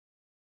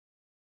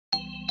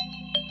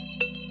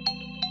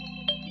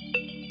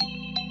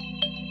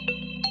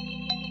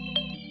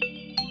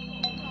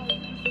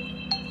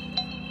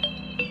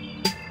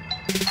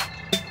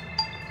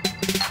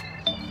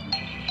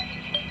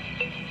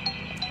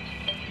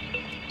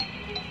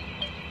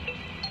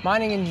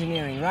Mining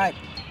engineering, right?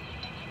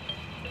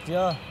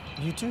 Yeah,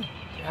 you too?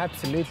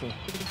 Absolutely.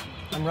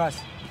 I'm Russ.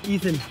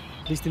 Ethan,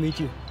 pleased to meet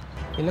you.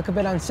 You look a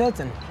bit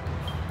uncertain.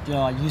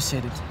 Yeah, you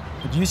said it,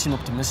 but you seem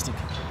optimistic.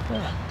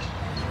 Yeah.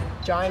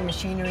 Giant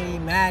machinery,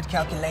 mad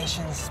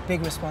calculations, big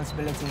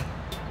responsibility.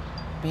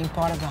 Being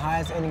part of the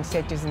highest earning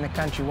sectors in the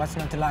country, what's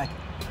not to like?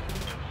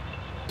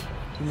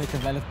 You make a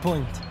valid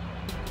point.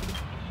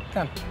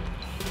 Come.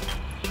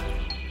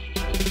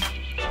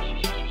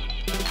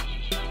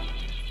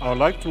 I would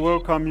like to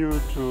welcome you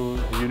to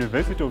the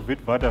University of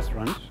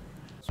Witwatersrand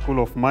School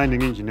of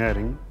Mining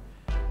Engineering.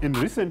 In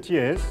recent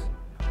years,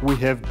 we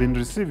have been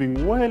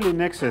receiving well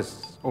in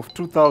excess of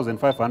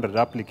 2,500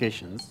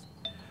 applications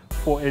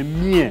for a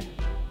mere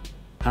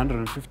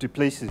 150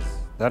 places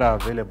that are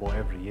available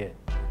every year.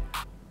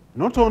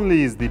 Not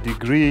only is the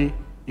degree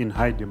in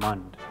high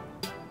demand,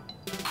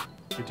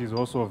 it is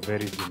also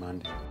very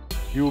demanding.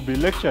 You will be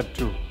lectured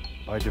to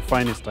by the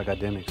finest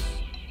academics.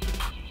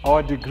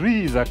 Our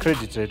degree is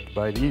accredited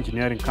by the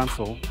Engineering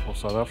Council of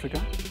South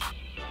Africa,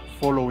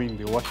 following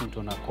the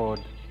Washington Accord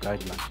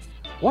guidelines.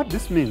 What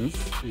this means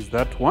is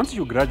that once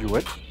you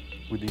graduate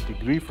with a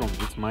degree from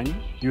Wits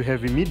mining, you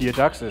have immediate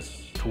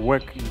access to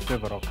work in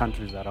several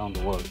countries around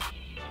the world.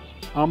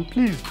 I'm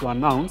pleased to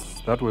announce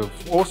that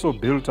we've also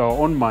built our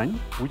own mine,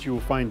 which you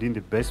will find in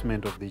the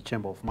basement of the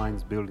Chamber of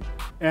Mines building,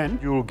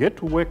 and you will get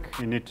to work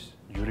in it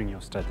during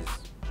your studies.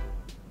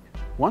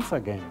 Once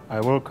again, I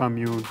welcome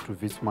you to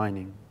Wits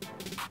Mining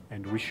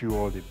and wish you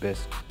all the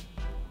best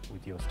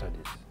with your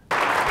studies.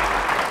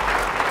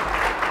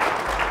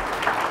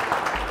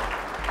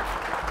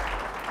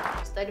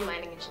 Study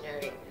mining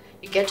engineering,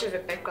 you get to have a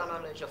background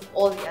knowledge of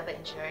all the other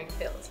engineering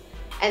fields.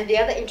 And the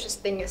other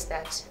interesting thing is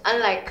that,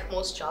 unlike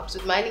most jobs,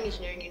 with mining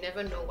engineering, you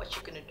never know what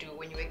you're going to do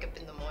when you wake up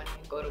in the morning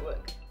and go to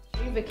work.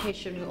 During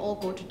vacation, we all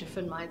go to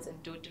different mines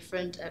and do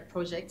different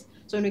projects.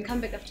 So when we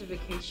come back after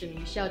vacation,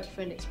 we share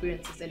different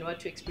experiences and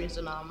what we experienced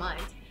on our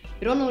mines.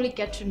 You don't only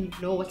get to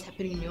know what's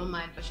happening in your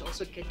mine, but you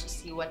also get to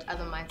see what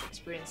other mines are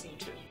experiencing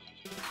too.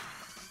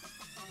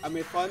 I'm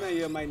a final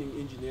year mining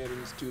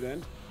engineering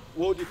student.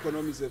 World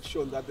economies have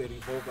shown that they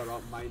revolve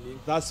around mining,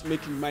 thus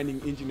making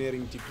mining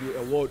engineering degree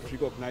a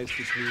world-recognized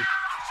degree.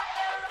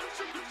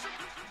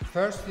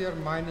 First-year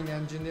mining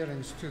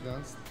engineering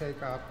students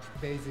take up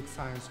basic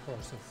science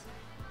courses: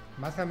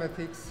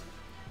 mathematics,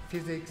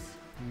 physics,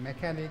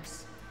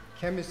 mechanics,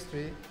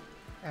 chemistry,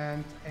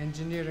 and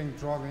engineering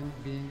drawing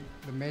being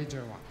the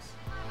major ones.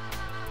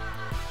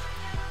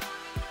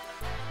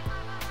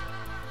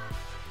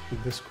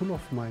 The School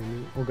of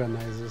Mining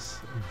organizes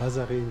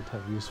bursary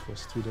interviews for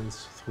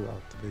students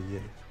throughout the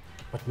year.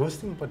 But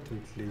most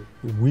importantly,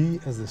 we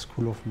as the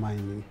School of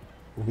Mining,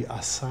 we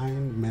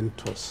assign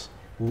mentors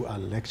who are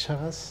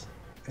lecturers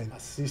and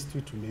assist you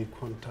to make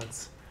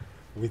contacts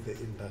with the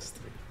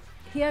industry.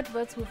 Here at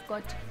Wits, we've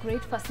got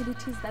great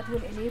facilities that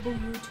will enable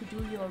you to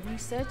do your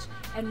research,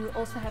 and we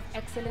also have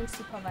excellent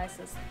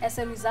supervisors. As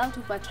a result,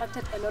 we've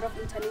attracted a lot of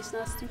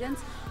international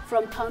students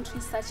from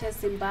countries such as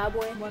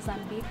Zimbabwe,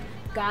 Mozambique,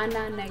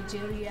 Ghana,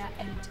 Nigeria,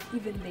 and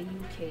even the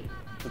UK.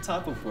 The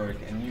type of work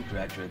a new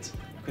graduate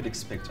could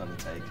expect to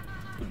undertake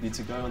would be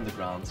to go on the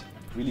ground,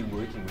 really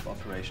working with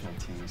operational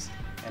teams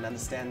and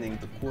understanding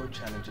the core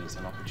challenges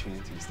and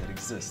opportunities that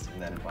exist in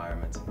that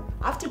environment.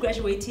 After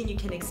graduating, you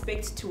can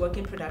expect to work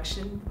in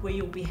production, where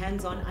you'll be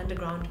hands-on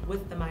underground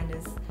with the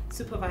miners,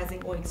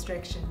 supervising ore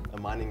extraction. A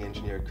mining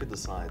engineer could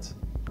decide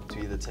to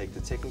either take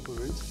the technical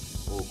route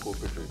or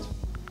corporate route.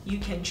 You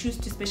can choose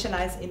to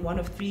specialize in one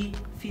of three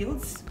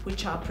fields,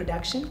 which are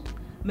production,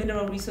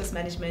 mineral resource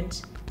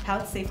management,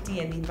 health, safety,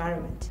 and the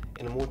environment.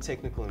 In a more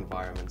technical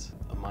environment,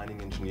 a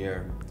mining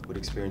engineer would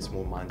experience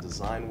more mine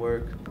design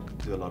work,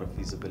 do a lot of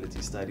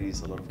feasibility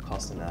studies, a lot of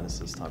cost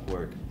analysis type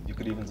work. You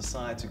could even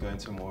decide to go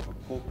into more of a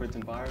corporate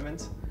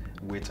environment,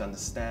 where to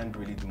understand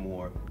really the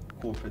more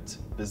corporate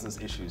business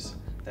issues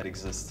that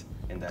exist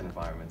in that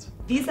environment.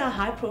 These are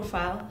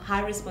high-profile,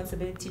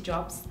 high-responsibility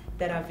jobs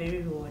that are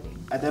very rewarding.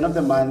 At the end of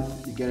the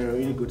month, you get a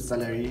really good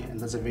salary, and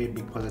that's a very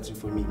big positive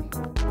for me.